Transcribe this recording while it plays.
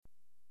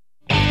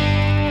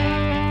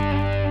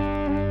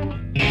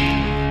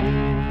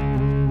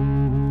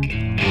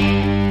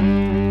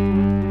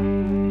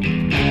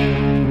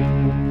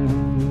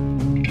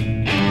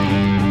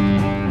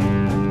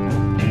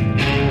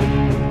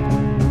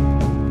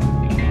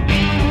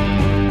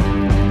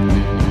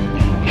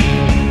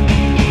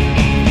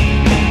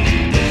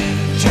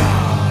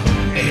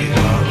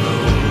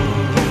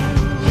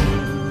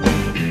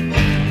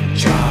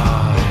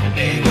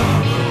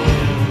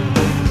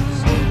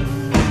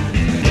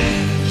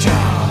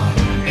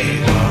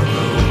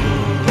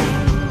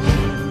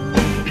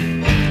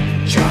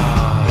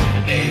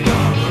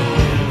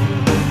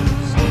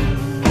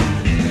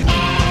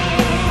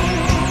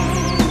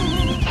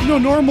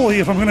normally,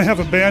 if I'm going to have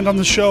a band on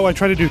the show, I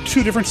try to do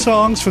 2 different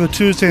songs for the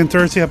Tuesday and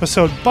Thursday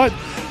episode, but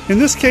in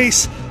this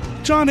case,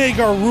 John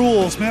Agar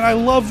rules. Man, I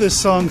love this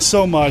song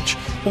so much.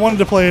 I wanted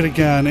to play it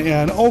again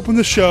and open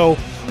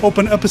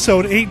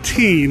episode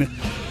 18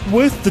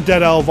 with the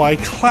Dead Elvi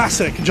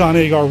classic John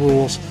Agar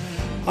rules.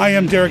 I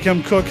am Derek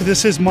M. Cook.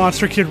 This is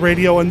Monster Kid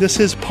Radio, and this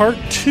is part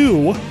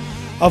 2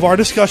 of our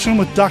discussion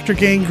with Dr.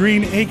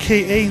 Gangrene,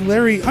 a.k.a.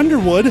 Larry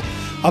Underwood,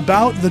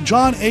 about the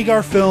John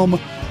Agar film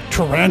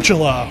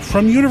Tarantula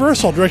from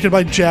Universal, directed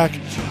by Jack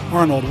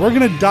Arnold. We're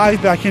going to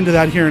dive back into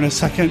that here in a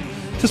second.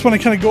 Just want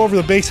to kind of go over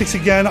the basics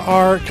again,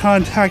 our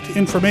contact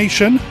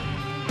information.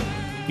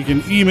 You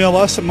can email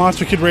us at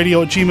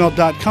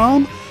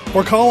monsterkidradio@gmail.com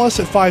or call us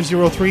at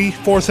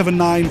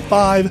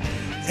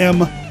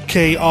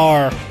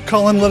 503-479-5MKR.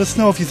 Call in, let us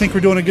know if you think we're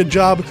doing a good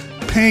job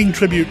paying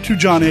tribute to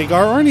John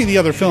Agar or any of the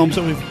other films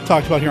that we've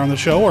talked about here on the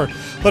show, or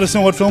let us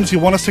know what films you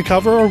want us to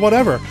cover or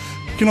whatever.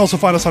 You can also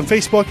find us on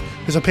Facebook.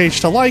 There's a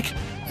page to like,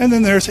 and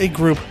then there's a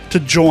group to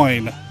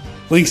join.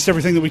 Links to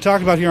everything that we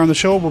talk about here on the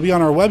show will be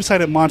on our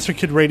website at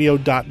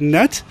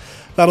monsterkidradio.net.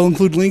 That'll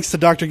include links to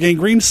Dr.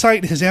 Gangrene's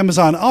site, his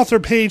Amazon author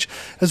page,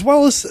 as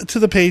well as to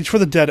the page for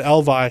the Dead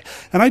Elvi.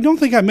 And I don't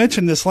think I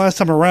mentioned this last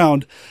time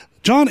around.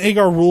 John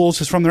Agar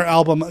Rules is from their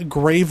album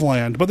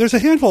Graveland, but there's a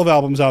handful of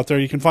albums out there.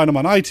 You can find them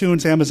on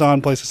iTunes,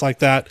 Amazon, places like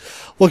that.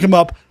 Look them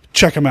up,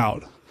 check them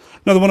out.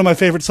 Another one of my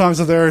favorite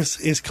songs of theirs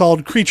is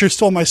called Creature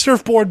Stole My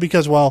Surfboard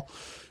because, well,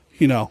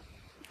 you know,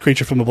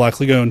 Creature from the Black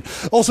Lagoon.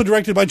 Also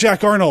directed by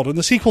Jack Arnold, and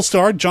the sequel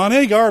starred John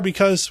Agar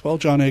because, well,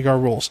 John Agar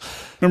rules.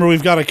 Remember,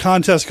 we've got a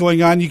contest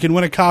going on. You can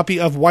win a copy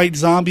of White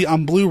Zombie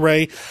on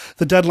Blu-ray.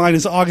 The deadline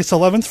is August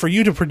 11th for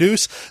you to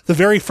produce the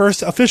very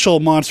first official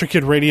Monster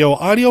Kid Radio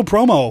audio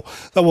promo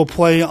that will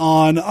play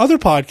on other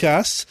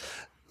podcasts.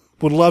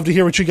 Would love to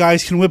hear what you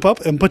guys can whip up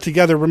and put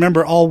together.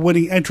 Remember, all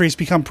winning entries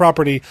become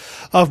property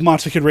of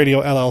Monster Kid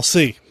Radio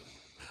LLC.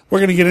 We're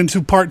going to get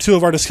into part 2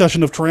 of our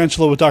discussion of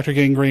Tarantula with Dr.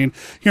 Gangrene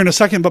here in a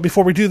second, but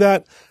before we do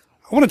that,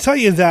 I want to tell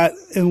you that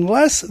in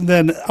less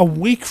than a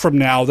week from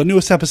now, the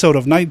newest episode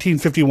of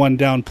 1951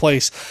 Down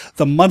Place,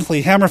 the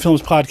monthly Hammer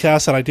Films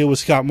podcast that I do with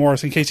Scott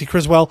Morris and Casey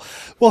Criswell,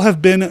 will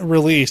have been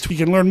released. You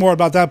can learn more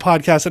about that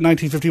podcast at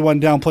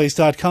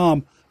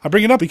 1951downplace.com. I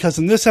bring it up because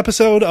in this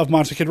episode of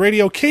Monster Kid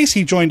Radio,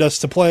 Casey joined us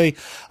to play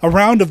a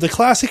round of the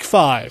Classic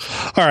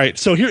 5. All right,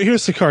 so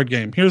here's the card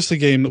game. Here's the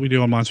game that we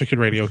do on Monster Kid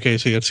Radio,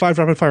 Casey. It's 5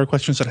 rapid-fire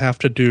questions that have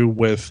to do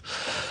with,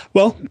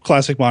 well,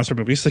 classic monster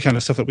movies, the kind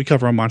of stuff that we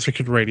cover on Monster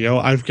Kid Radio.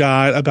 I've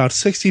got about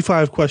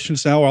 65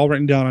 questions now, all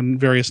written down on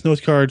various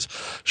note cards,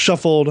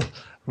 shuffled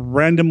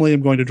randomly.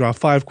 I'm going to draw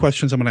 5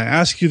 questions. I'm going to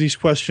ask you these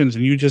questions,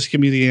 and you just give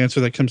me the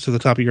answer that comes to the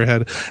top of your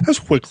head as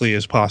quickly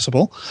as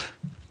possible.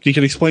 You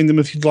can explain them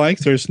if you'd like.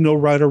 There's no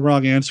right or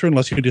wrong answer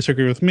unless you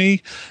disagree with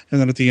me. And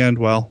then at the end,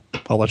 well,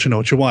 I'll let you know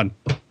what you won.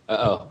 Uh-oh.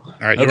 All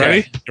right, you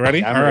ready? You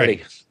ready? I'm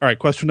ready. All right,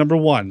 question number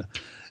 1.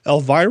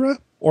 Elvira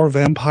or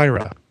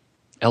Vampira?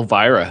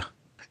 Elvira.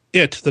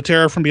 It, the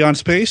Terror from Beyond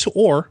Space,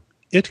 or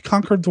It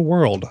Conquered the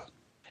World?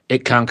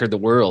 It Conquered the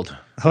World.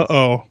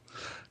 Uh-oh.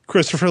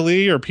 Christopher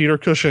Lee or Peter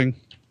Cushing?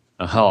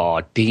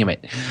 Oh, damn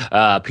it.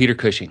 Peter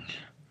Cushing.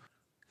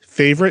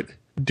 Favorite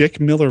Dick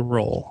Miller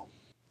role?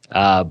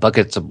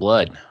 Buckets of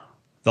Blood.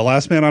 The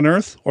Last Man on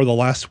Earth or The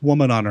Last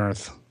Woman on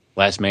Earth?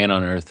 Last Man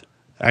on Earth.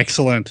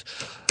 Excellent.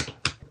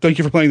 Thank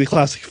you for playing the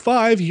Classic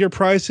 5. Your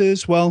prize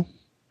is, well,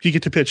 you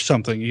get to pitch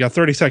something. You got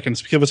 30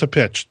 seconds. Give us a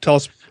pitch. Tell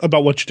us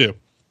about what you do.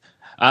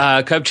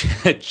 Come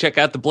check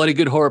out the Bloody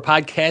Good Horror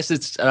podcast.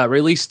 It's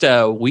released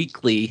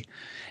weekly,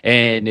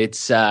 and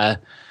it's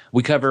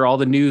we cover all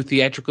the new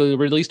theatrically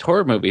released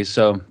horror movies.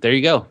 So there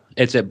you go.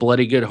 It's at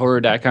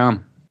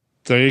bloodygoodhorror.com.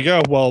 There you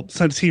go. Well,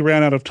 since he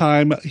ran out of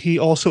time, he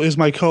also is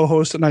my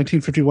co-host at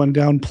 1951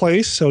 Down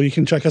Place, so you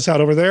can check us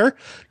out over there.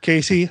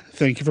 Casey,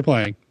 thank you for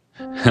playing.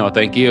 Oh,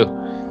 thank you.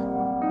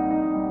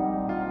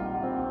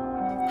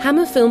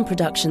 Hammer Film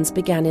Productions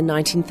began in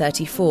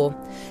 1934,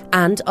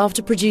 and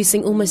after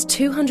producing almost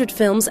 200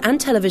 films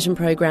and television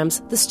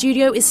programs, the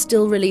studio is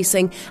still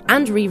releasing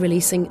and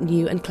re-releasing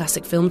new and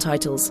classic film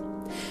titles.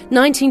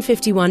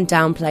 1951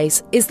 Down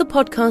Place is the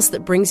podcast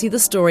that brings you the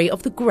story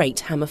of the great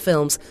Hammer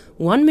films,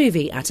 one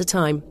movie at a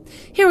time.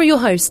 Here are your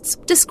hosts,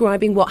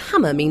 describing what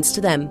Hammer means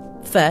to them.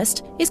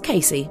 First is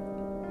Casey.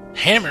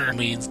 Hammer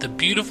means the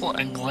beautiful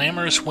and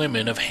glamorous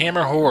women of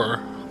Hammer horror,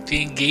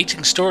 the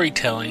engaging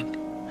storytelling,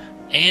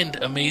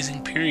 and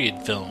amazing period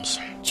films.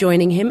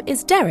 Joining him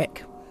is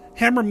Derek.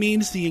 Hammer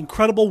means the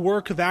incredible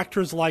work of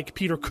actors like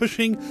Peter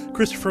Cushing,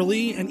 Christopher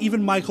Lee, and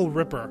even Michael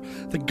Ripper.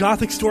 The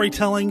gothic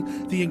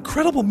storytelling, the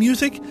incredible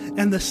music,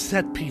 and the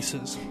set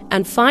pieces.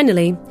 And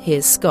finally,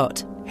 here's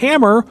Scott.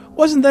 Hammer?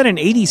 Wasn't that an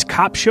 80s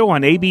cop show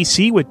on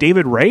ABC with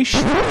David Raish?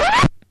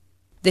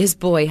 This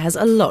boy has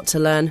a lot to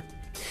learn.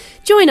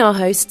 Join our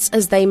hosts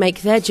as they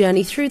make their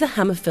journey through the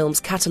Hammer Films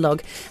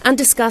catalogue and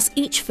discuss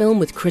each film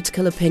with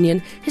critical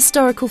opinion,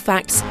 historical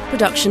facts,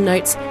 production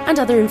notes, and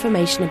other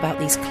information about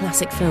these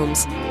classic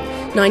films.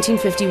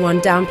 1951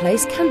 Down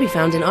Place can be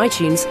found in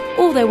iTunes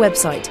or their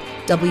website,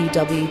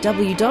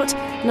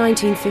 www.monsterkid.net.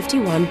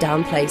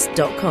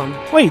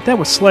 1951downplace.com. Wait, that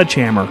was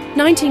Sledgehammer.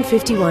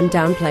 1951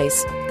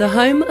 Downplace, the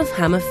home of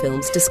Hammer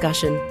Films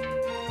discussion.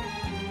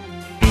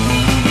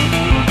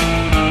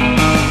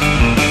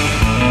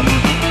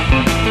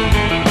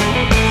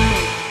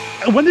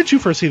 When did you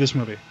first see this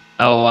movie?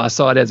 Oh, I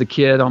saw it as a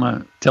kid on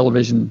a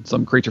television,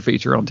 some creature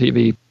feature on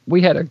TV.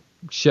 We had a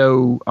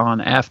show on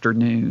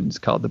afternoons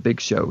called The Big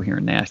Show here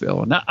in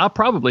Nashville. And I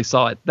probably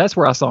saw it. That's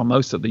where I saw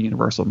most of the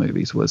Universal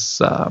movies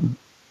was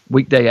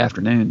weekday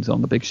afternoons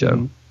on The Big Show.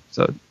 Mm-hmm.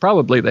 So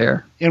probably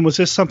there. And was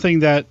this something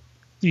that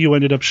you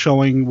ended up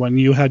showing when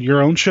you had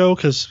your own show?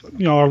 Because,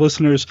 our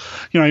listeners,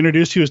 I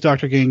introduced you as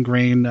Dr.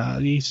 Gangrene.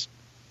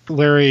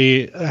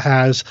 Larry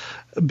has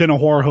been a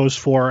horror host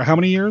for how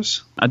many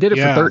years? I did it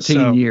for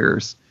 13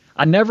 years.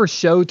 I never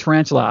showed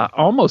Tarantula. I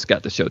almost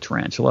got to show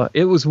Tarantula.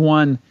 It was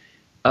one.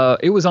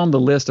 It was on the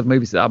list of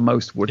movies that I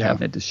most would have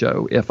had to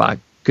show if I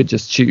could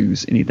just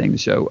choose anything to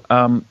show.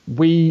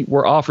 We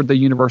were offered the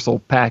Universal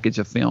package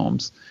of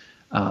films,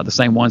 the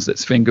same ones that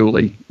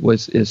Svengoolie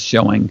is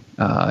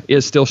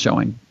still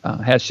showing,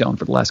 has shown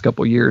for the last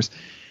couple of years.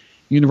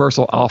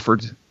 Universal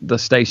offered the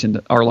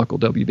station, our local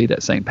WB,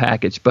 that same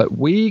package, but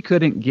we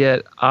couldn't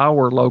get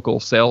our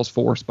local sales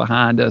force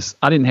behind us.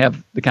 I didn't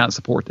have the kind of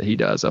support that he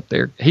does up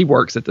there. He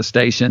works at the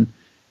station,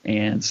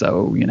 and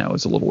so,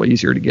 it's a little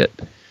easier to get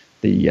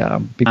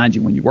the behind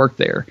you when you work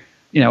there.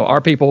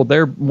 Our people,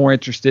 they're more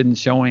interested in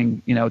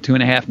showing,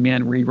 2.5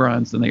 Men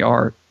reruns than they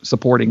are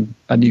supporting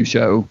a new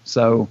show,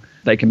 so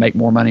they can make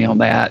more money on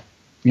that,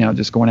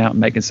 just going out and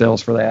making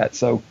sales for that.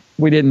 So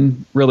we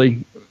didn't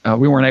really,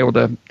 we weren't able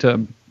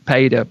to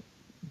pay to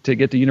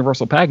get the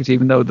Universal package,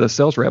 even though the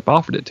sales rep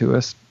offered it to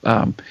us.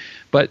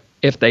 But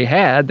if they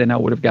had, then I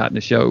would have gotten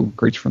to show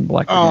Creature from the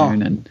Black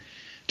Lagoon and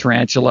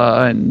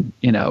Tarantula and,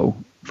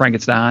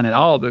 Frankenstein and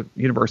all the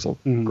Universal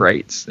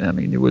greats. I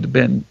mean, it would have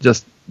been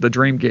just the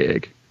dream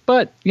gig.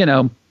 But,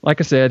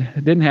 like I said,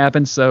 it didn't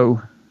happen.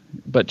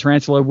 But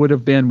Tarantula would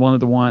have been one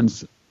of the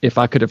ones, if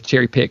I could have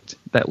cherry picked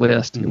that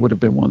list, it would have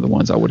been one of the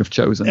ones I would have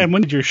chosen. And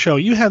when did your show?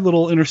 You had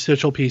little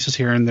interstitial pieces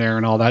here and there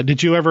and all that.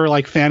 Did you ever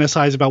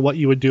fantasize about what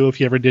you would do if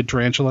you ever did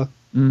Tarantula?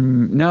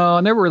 No,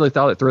 I never really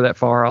thought it through that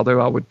far, although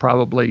I would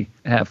probably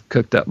have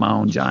cooked up my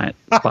own giant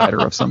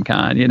spider of some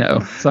kind,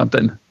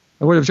 something.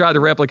 I would have tried to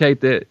replicate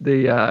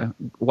the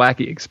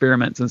wacky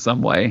experiments in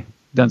some way,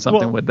 done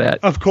something with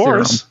that. Of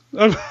course.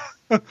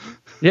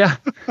 Yeah.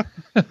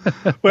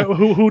 Wait,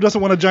 who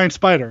doesn't want a giant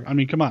spider? I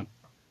mean, come on.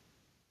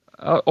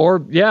 Or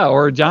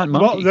a giant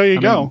monkey. Well, there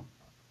you go.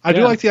 I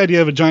do like the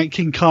idea of a giant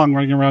King Kong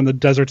running around the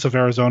deserts of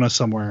Arizona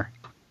somewhere.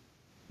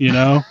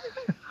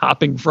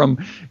 Hopping from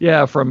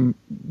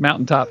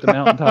mountaintop to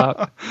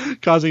mountaintop.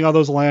 Causing all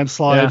those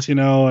landslides,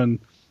 and,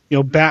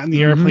 bat in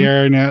the air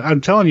player. And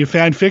I'm telling you,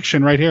 fan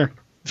fiction right here.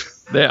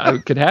 Yeah,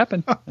 it could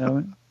happen.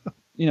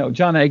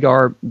 John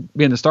Agar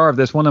being the star of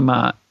this, one of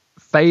my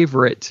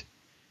favorite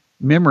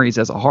memories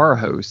as a horror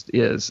host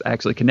is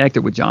actually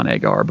connected with John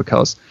Agar,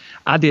 because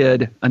I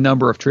did a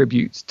number of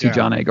tributes to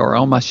John Agar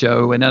on my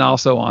show and then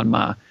also on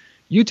my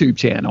YouTube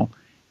channel.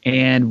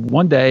 And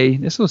one day,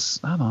 this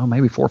was, I don't know,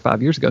 maybe 4 or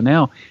 5 years ago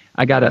now,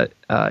 I got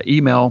a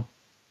email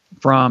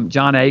from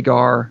John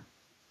Agar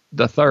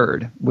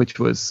III, which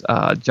was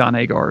John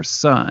Agar's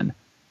son.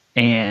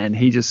 And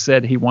he just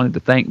said he wanted to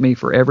thank me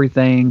for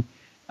everything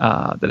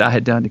that I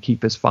had done to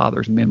keep his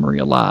father's memory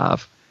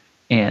alive.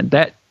 And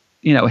that,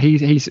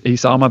 he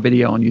saw my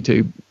video on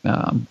YouTube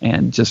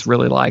and just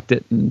really liked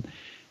it. And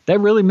that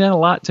really meant a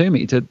lot to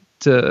me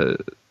to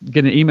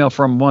get an email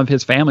from one of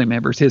his family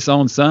members, his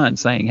own son,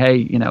 saying,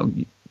 hey,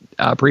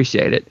 I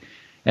appreciate it.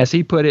 As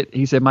he put it,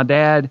 he said, my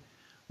dad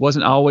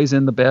wasn't always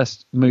in the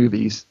best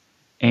movies,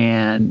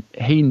 and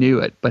he knew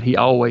it, but he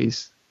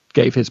always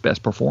gave his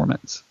best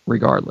performance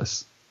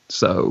regardless.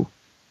 So,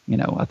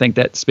 I think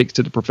that speaks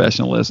to the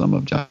professionalism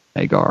of John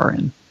Agar.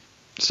 And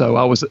so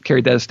I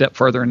carried that a step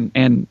further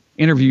and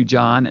interviewed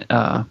John,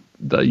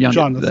 the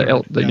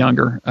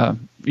younger.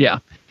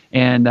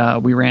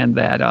 And we ran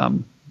that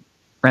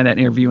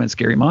interview in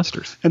Scary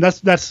Monsters. And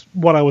that's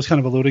what I was kind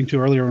of alluding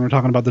to earlier when we were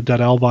talking about the Dead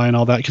Elvi and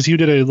all that, because you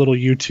did a little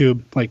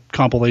YouTube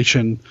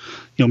compilation,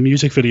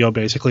 music video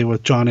basically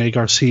with John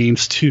Agar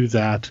scenes to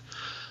that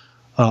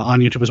on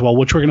YouTube as well,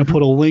 which we're going to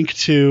put a link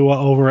to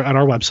over at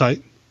our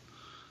website.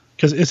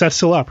 Because is that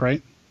still up,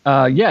 right?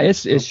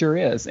 It sure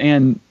is.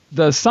 And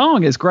the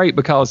song is great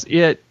because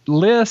it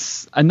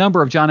lists a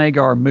number of John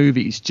Agar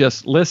movies,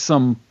 just lists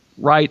them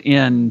right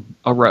in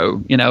a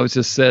row. It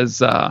just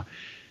says,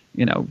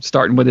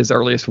 starting with his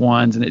earliest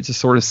ones, and it just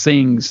sort of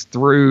sings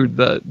through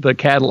the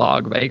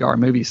catalog of Agar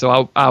movies.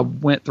 So I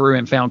went through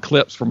and found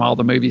clips from all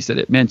the movies that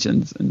it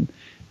mentions and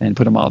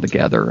put them all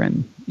together.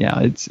 And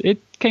it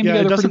came together pretty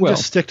well. It doesn't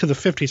just stick to the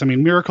 50s. I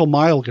mean, Miracle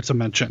Mile gets a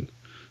mention.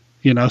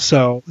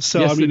 So yes,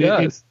 I mean, it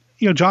does.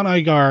 John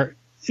Agar,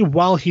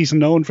 while he's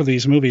known for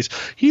these movies,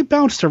 he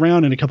bounced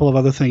around in a couple of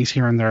other things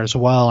here and there as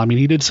well. I mean,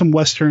 he did some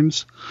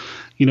westerns,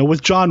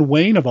 with John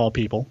Wayne of all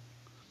people.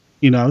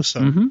 So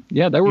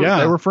they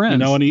were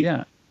friends. And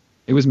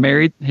he was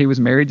married. He was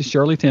married to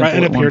Shirley Temple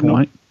at one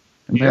point.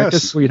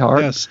 America's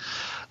sweetheart. Yes.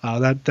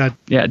 That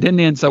Yeah, it didn't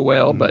end so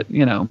well, but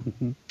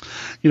and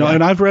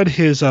I've read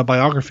his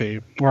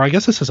biography, or I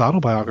guess it's his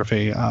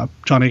autobiography,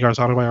 John Agar's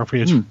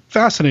autobiography. It's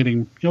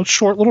fascinating,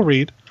 short little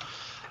read,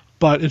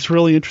 but it's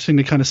really interesting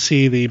to kind of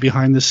see the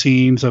behind the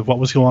scenes of what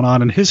was going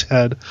on in his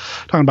head,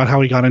 talking about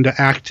how he got into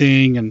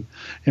acting and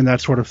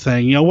that sort of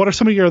thing. What are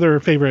some of your other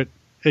favorite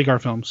Agar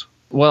films?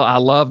 Well, I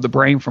love The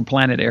Brain from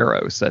Planet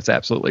Arrows. That's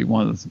absolutely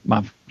one of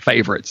my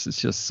favorites.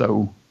 It's just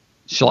so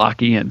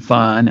schlocky and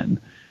fun. And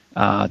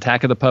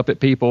Attack of the Puppet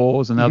People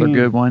is another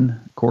good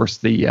one. Of course,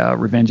 the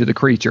Revenge of the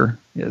Creature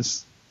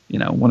is,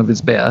 one of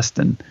his best.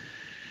 And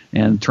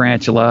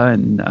Tarantula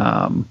and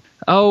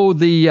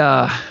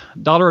the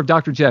Daughter of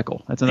Dr.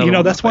 Jekyll. That's another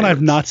one. That's one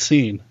I've not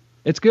seen.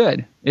 It's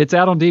good. It's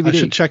out on DVD. I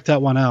should check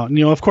that one out. And,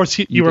 of course,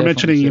 you were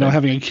mentioning,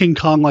 having a King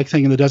Kong-like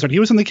thing in the desert. He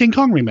was in the King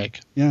Kong remake.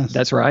 Yes.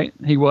 That's right.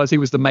 He was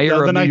the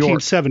mayor of New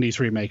York. The 1970s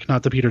remake,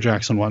 not the Peter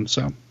Jackson one.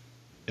 So,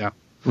 yeah.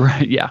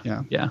 Right. Yeah.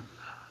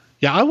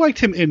 Yeah, I liked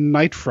him in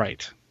Night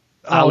Fright.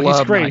 Oh, he's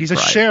great. He's a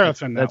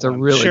sheriff in that That's one. a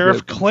really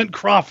Sheriff good Clint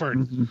Crawford.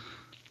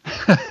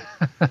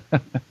 Mm-hmm.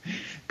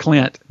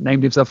 Clint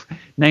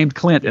named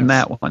Clint in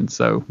that one,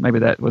 so maybe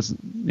that was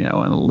an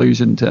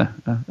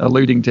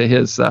alluding to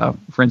his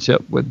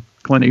friendship with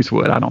Clint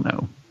Eastwood. I don't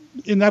know.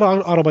 In that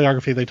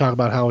autobiography, they talk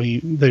about how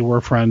they were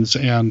friends,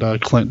 and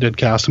Clint did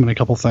cast him in a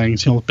couple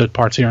things, bit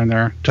parts here and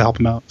there to help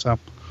him out. So.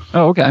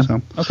 Oh, okay.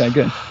 Okay,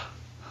 good.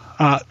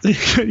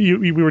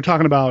 We were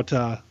talking about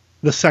the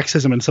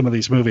sexism in some of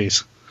these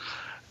movies.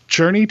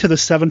 Journey to the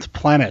Seventh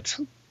Planet.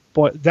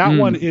 Boy, that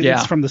one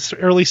is from the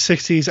early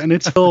 60s, and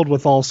it's filled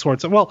with all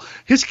sorts of... Well,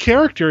 his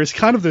character is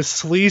kind of this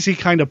sleazy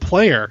kind of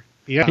player.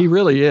 Yeah, he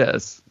really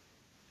is.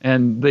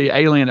 And the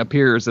alien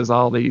appears as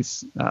all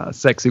these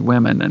sexy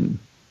women, and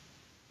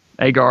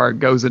Agar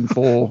goes in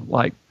full,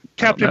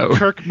 Captain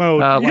Kirk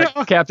mode.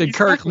 Captain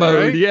Kirk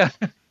mode, right? Yeah.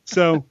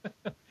 So,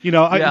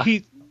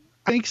 I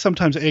think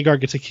sometimes Agar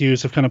gets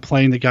accused of kind of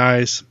playing the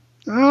guys...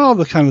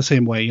 the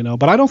same way,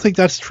 but I don't think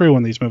that's true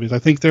in these movies. I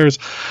think there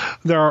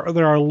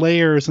are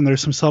layers and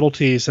there's some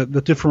subtleties that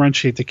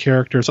differentiate the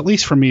characters, at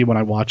least for me when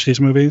I watch these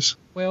movies.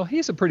 Well,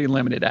 he's a pretty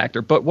limited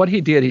actor, but what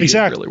he did, he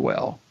did really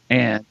well.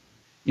 And,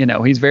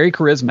 he's very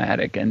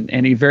charismatic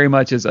and he very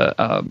much is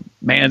a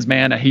man's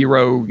man, a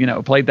hero,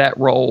 played that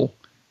role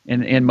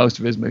in most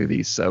of his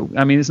movies. So,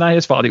 I mean, it's not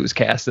his fault he was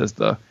cast as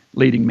the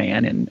leading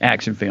man in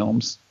action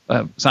films.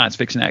 Science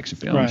fiction action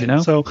films,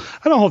 right. So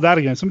I don't hold that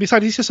against him.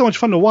 Besides, he's just so much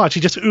fun to watch. He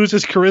just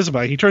oozes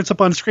charisma. He turns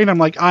up on screen. I'm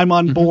like, I'm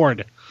on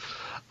board.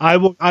 I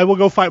will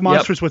go fight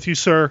monsters with you,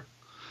 sir.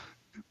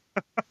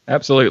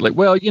 Absolutely.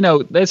 Well,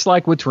 that's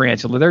like with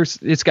Tarantula.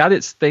 It's got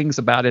its things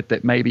about it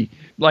that maybe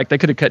they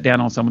could have cut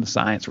down on some of the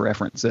science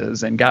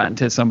references and gotten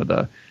to some of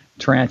the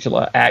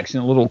Tarantula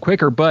action a little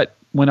quicker. But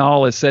when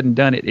all is said and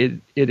done,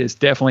 it is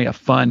definitely a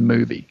fun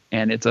movie,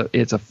 and it's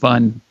a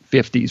fun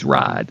 50s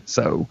ride.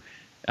 So.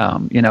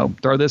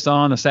 Throw this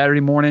on a Saturday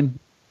morning,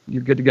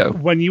 you're good to go.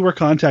 When you were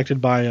contacted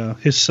by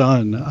his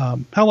son,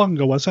 how long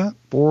ago was that?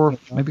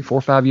 Maybe 4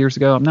 or 5 years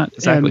ago. I'm not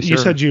exactly sure. You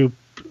said you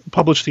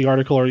published the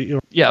article,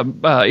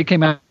 it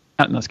came out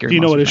in the Scary Monsters. Do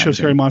you know what issue of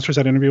Scary Monsters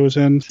that interview was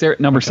in?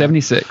 Number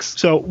 76.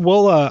 So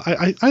we'll.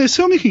 I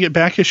assume you can get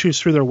back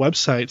issues through their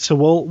website. So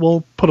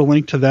we'll put a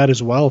link to that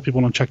as well if people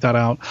want to check that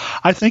out.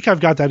 I think I've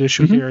got that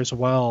issue here as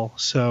well.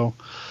 So,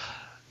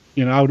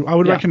 I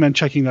would recommend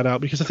checking that out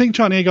because I think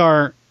John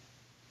Agar.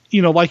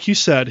 Like you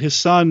said, his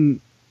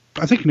son,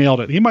 I think, nailed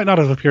it. He might not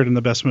have appeared in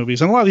the best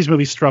movies. And a lot of these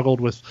movies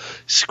struggled with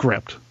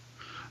script,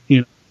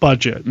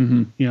 budget.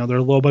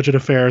 They're low-budget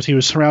affairs. He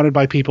was surrounded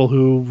by people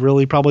who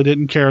really probably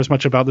didn't care as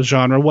much about the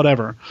genre,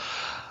 whatever.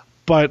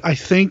 But I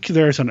think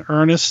there's an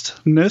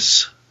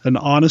earnestness, an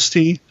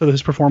honesty to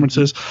his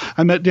performances.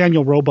 I met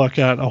Daniel Roebuck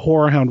at a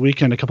Horror Hound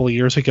weekend a couple of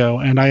years ago,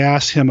 and I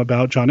asked him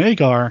about John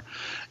Agar.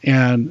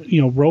 And,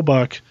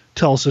 Roebuck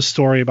tells this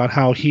story about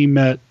how he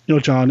met,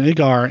 John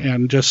Agar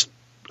and just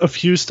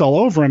effused all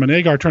over him, and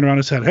Agar turned around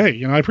and said,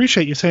 "Hey, I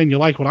appreciate you saying you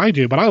like what I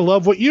do, but I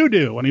love what you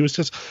do." And he was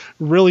just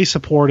really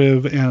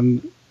supportive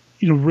and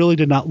really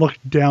did not look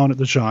down at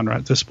the genre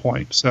at this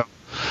point. So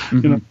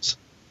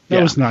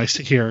that was nice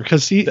to hear,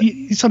 because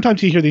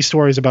sometimes you hear these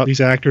stories about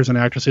these actors and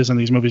actresses in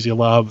these movies you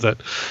love that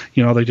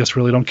they just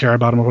really don't care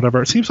about them or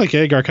whatever. It seems like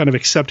Agar kind of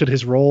accepted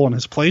his role and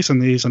his place in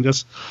these and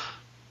just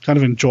kind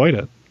of enjoyed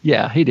it.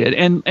 Yeah, he did.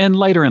 And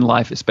later in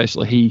life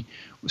especially, he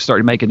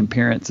started making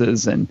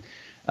appearances and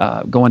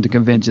going to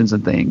conventions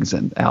and things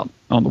and out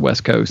on the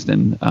West Coast.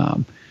 And,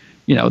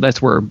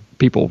 that's where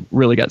people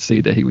really got to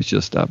see that he was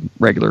just a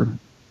regular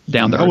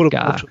down-to-earth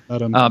guy.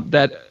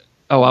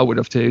 I would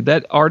have too.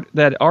 That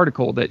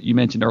article that you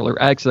mentioned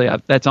earlier, actually,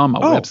 that's on my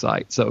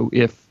website. So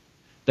if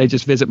they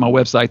just visit my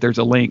website, there's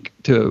a link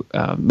to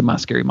my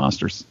Scary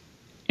Monsters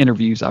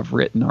interviews I've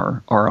written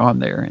are on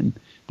there. And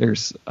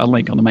there's a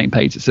link on the main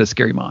page that says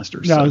Scary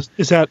Monsters. Now,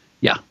 is that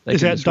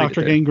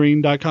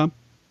drgangrene.com?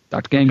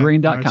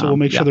 drgangrene.com. Right, so we'll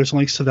make sure there's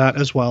links to that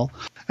as well.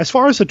 As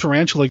far as the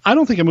Tarantula, I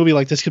don't think a movie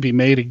like this could be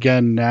made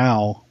again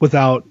now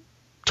without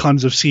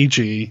tons of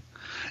CG.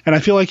 And I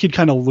feel like you'd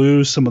kind of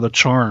lose some of the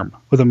charm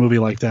with a movie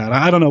like that.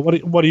 I don't know.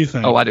 What do you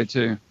think? Oh, I do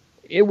too.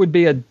 it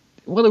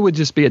would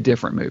just be a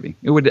different movie.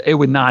 It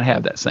would not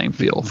have that same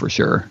feel for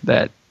sure.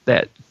 That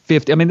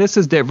 50. I mean, this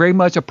is very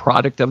much a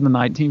product of the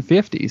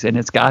 1950s, and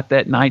it's got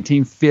that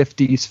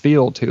 1950s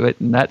feel to it,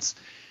 and that's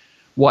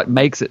what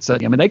makes it so.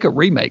 I mean, they could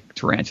remake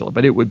Tarantula,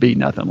 but it would be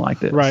nothing like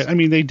this. Right. I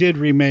mean, they did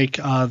remake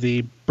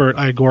the Burt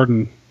I.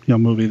 Gordon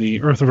movie,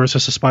 The Earth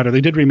versus the Spider.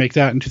 They did remake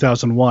that in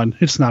 2001.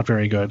 It's not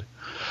very good.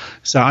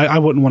 So I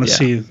wouldn't want to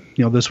see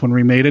this one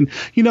remade. And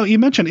you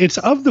mentioned it's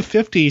of the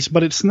 50s,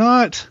 but it's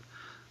not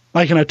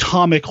like an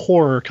atomic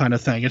horror kind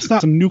of thing. It's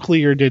not some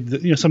nuclear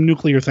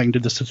thing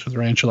did this to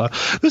Tarantula.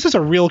 This is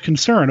a real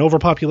concern: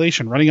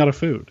 overpopulation, running out of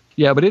food.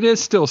 Yeah, but it is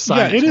still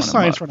science. Yeah, it is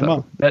science running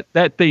amok.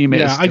 That theme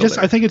is. Yeah,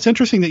 I think it's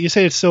interesting that you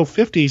say it's so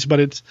 50s, but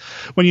it's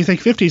when you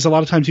think 50s, a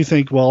lot of times you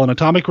think, well, an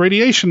atomic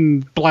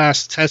radiation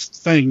blast test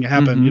thing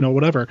happened,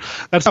 whatever.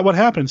 That's not what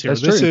happens here.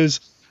 This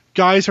is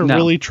guys are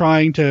really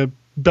trying to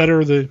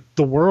better the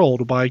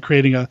world by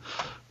creating a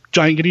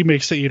giant guinea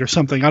pigs to eat or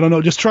something. I don't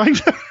know, just trying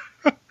to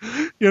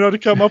to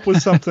come up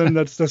with something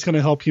that's going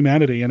to help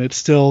humanity, and it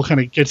still kind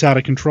of gets out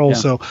of control. Yeah.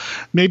 So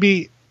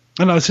maybe,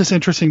 I don't know, it's just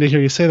interesting to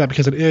hear you say that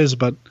because it is,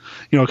 but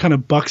it kind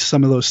of bucks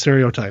some of those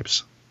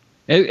stereotypes.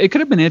 It could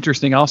have been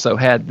interesting also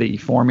had the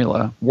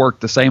formula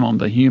worked the same on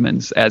the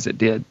humans as it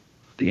did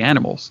the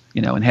animals,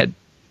 and had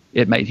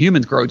it made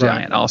humans grow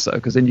giant also,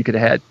 because then you could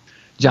have had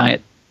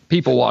giant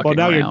people walking around.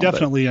 Well, now you're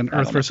definitely in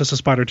Earth versus the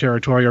Spider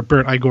territory or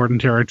Burt I. Gordon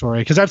territory,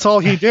 because that's all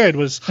he did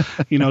was,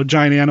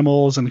 giant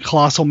animals and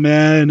colossal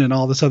men and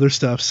all this other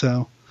stuff.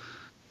 So,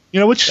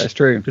 which that's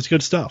true. It's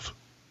good stuff.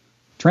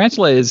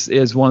 Tarantula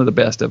is one of the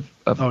best of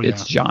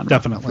its genre,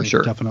 definitely, for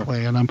sure.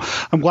 Definitely. And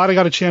I'm glad I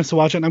got a chance to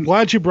watch it, and I'm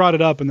glad you brought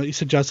it up and that you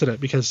suggested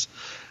it, because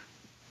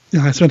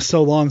it's been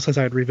so long since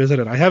I had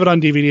revisited it. I have it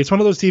on DVD. It's one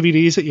of those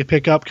DVDs that you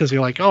pick up because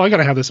you're like, oh, I got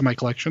to have this in my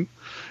collection,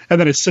 and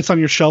then it sits on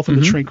your shelf in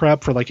the shrink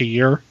wrap for like a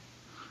year.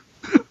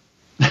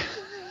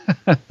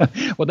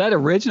 Well,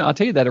 I'll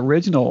tell you, that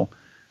original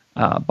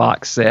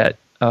box set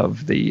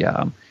of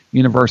the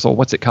Universal,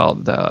 what's it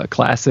called? The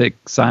Classic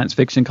Science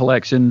Fiction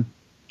Collection,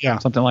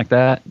 something like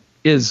that,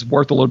 is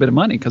worth a little bit of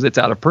money because it's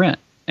out of print,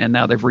 and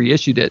now they've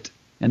reissued it,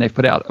 and they've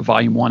put out a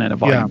volume 1 and a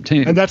volume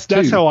 2. And that's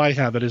how I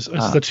have it. It's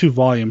the 2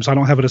 volumes. I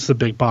don't have it as the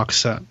big box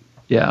set.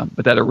 Yeah,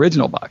 but that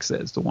original box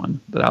set is the one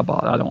that I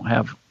bought. I don't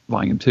have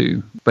volume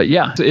 2. But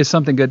yeah, it's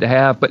something good to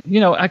have. But,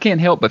 I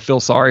can't help but feel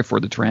sorry for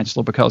the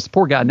Tarantula because the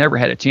poor guy never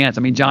had a chance.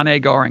 I mean, John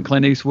Agar and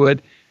Clint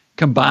Eastwood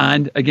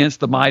combined against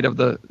the might of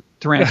the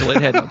Tarantula,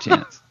 it had no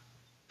chance.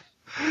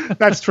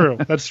 That's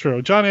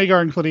true. John Agar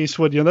and Clint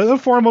Eastwood, they're a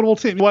formidable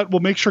team. We'll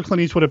make sure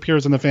Clint Eastwood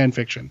appears in the fan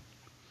fiction.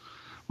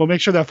 We'll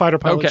make sure that fighter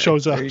pilot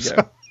shows up. There you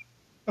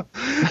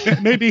go.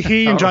 Maybe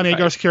he and John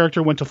Agar's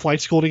character went to flight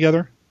school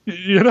together.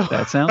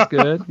 That sounds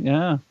good.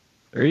 Yeah.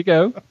 There you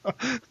go.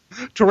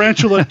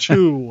 Tarantula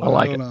 2.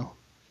 I don't know.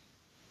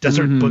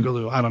 Desert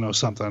Boogaloo. I don't know,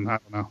 something. I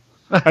don't know.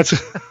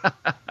 That's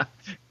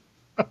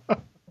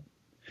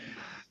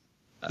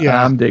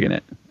I'm digging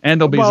it. And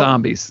there'll be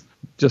zombies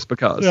just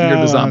because you're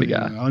the zombie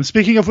guy. And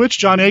speaking of which,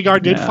 John Agar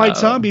did fight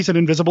zombies in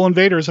Invisible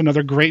Invaders,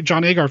 another great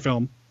John Agar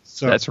film.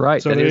 So, that's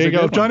right. So there you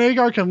go. John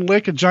Agar can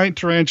lick a giant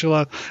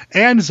tarantula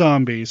and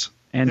zombies.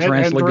 And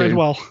tarantula goo.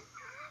 Well.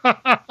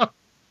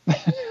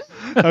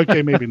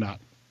 Okay, maybe not.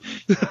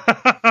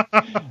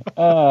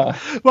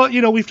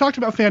 Well, we've talked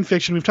about fan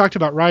fiction. We've talked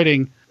about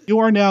writing. You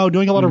are now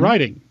doing a lot of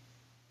writing.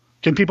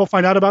 Can people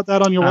find out about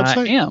that on your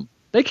website? I am.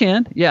 They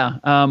can, yeah.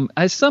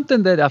 It's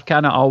something that I've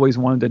kind of always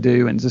wanted to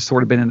do and just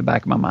sort of been in the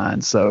back of my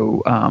mind.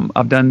 So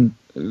I've done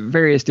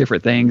various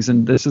different things,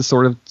 and this is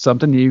sort of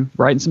something new,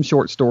 writing some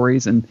short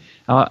stories. And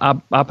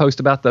I post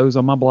about those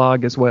on my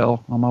blog as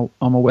well, on my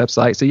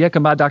website. So,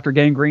 come by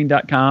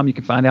drgangrene.com. You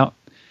can find out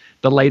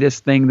the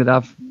latest thing that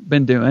I've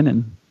been doing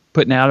and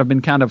putting out. I've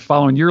been kind of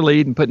following your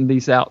lead and putting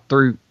these out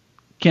through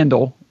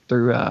Kindle,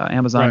 through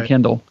Amazon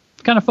Kindle.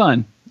 It's kind of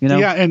fun.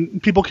 Yeah,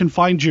 and people can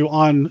find you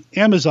on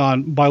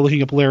Amazon by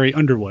looking up Larry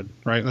Underwood,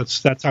 right?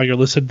 That's how you're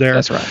listed there.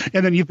 That's right.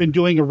 And then you've been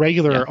doing a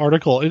regular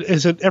article.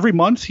 Is it every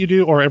month you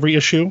do, or every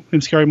issue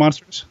in Scary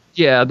Monsters?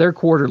 Yeah, they're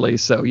quarterly.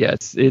 So yeah,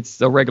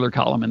 it's a regular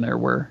column in there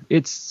where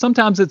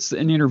sometimes it's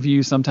an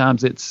interview,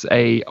 sometimes it's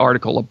a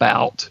article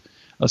about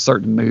a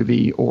certain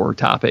movie or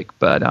topic,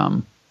 but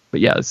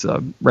yeah, it's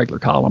a regular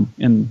column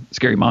in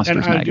Scary Monsters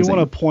magazine. And I do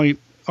want to point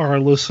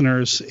our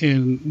listeners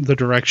in the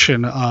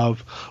direction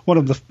of one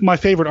of my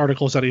favorite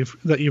articles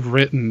that you've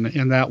written,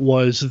 and that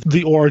was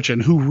The Origin,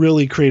 who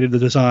really created the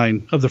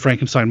design of the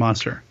Frankenstein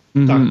monster.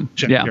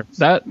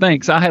 Yeah,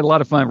 thanks. I had a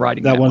lot of fun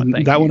writing that one.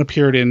 That one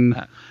appeared in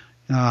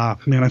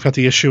man, I've got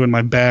the issue in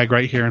my bag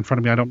right here in front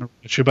of me. I don't remember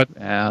the issue, but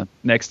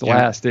next to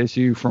last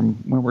issue from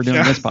when we're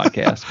doing this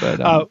podcast.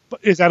 But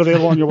is that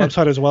available on your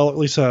website as well? At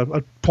least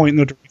a point in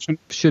the direction.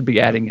 Should be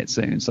adding it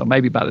soon, so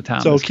maybe by the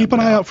time. So keep an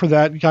eye out for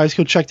that, guys.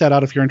 Go check that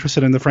out if you're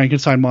interested in the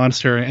Frankenstein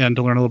monster and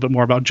to learn a little bit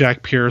more about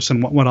Jack Pierce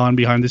and what went on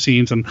behind the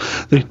scenes and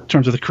in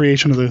terms of the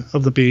creation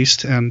of the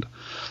beast. And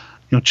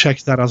check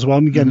that out as well.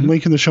 And again,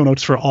 link in the show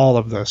notes for all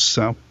of this.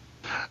 So.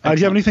 Do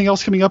you have anything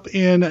else coming up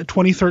in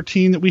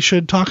 2013 that we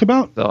should talk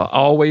about? So I'll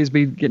always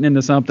be getting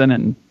into something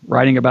and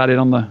writing about it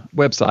on the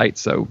website,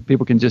 so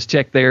people can just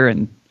check there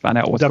and find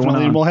out what's going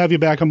on. And we'll have you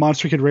back on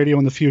Monster Kid Radio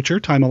in the future,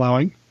 time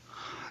allowing.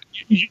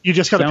 You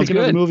just got to pick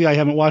another movie I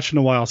haven't watched in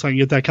a while, so I can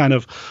get that kind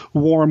of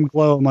warm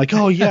glow. I'm like,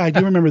 oh yeah, I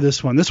do remember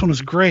this one. This one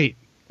was great.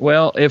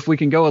 Well, if we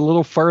can go a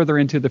little further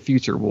into the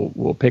future,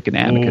 we'll pick an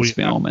Amicus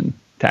film and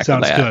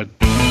tackle that. Sounds good.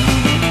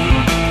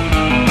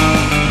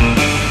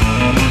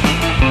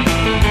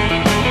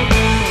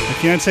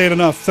 Can't say it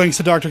enough. Thanks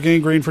to Dr.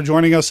 Gangrene for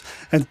joining us,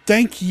 and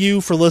thank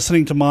you for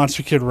listening to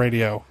Monster Kid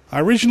Radio.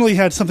 I originally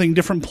had something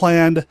different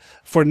planned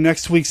for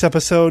next week's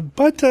episode,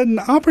 but an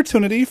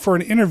opportunity for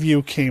an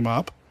interview came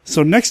up.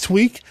 So next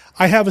week,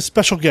 I have a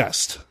special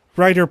guest.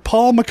 Writer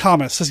Paul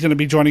McComas is going to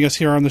be joining us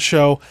here on the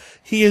show.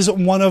 He is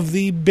one of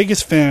the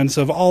biggest fans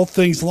of all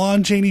things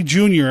Lon Chaney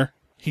Jr.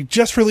 He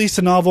just released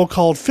a novel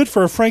called Fit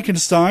for a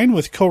Frankenstein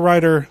with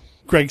co-writer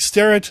Greg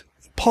Sterrett.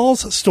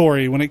 Paul's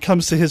story when it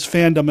comes to his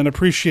fandom and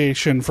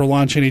appreciation for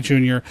Lon Chaney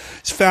Jr.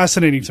 is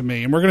fascinating to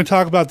me, and we're going to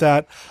talk about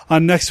that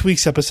on next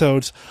week's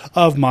episodes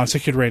of Monster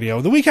Kid Radio.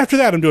 The week after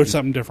that, I'm doing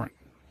something different.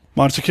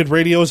 Monster Kid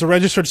Radio is a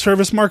registered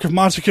service mark of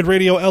Monster Kid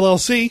Radio,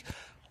 LLC.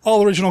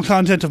 All original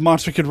content of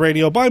Monster Kid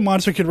Radio by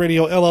Monster Kid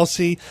Radio,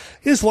 LLC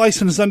is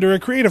licensed under a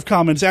Creative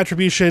Commons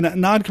Attribution,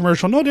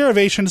 Non-Commercial, No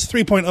Derivations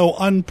 3.0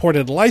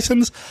 Unported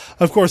license.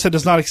 Of course, it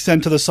does not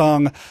extend to the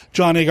song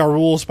John Agar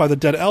Rules by the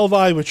Dead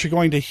Elvi, which you're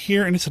going to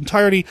hear in its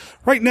entirety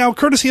right now,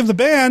 courtesy of the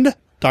band.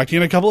 Talk to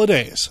you in a couple of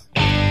days.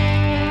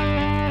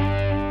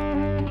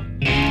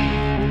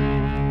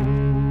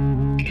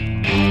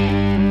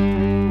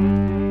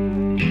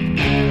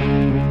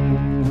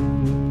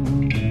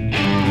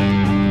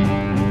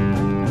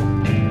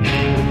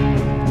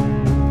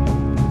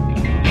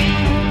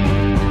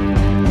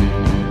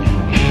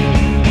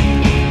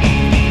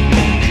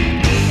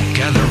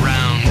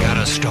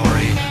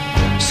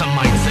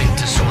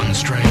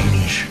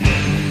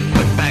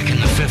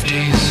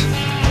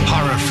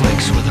 Horror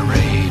flicks with a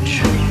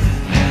rage.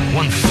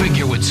 One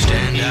figure would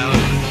stand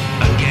out.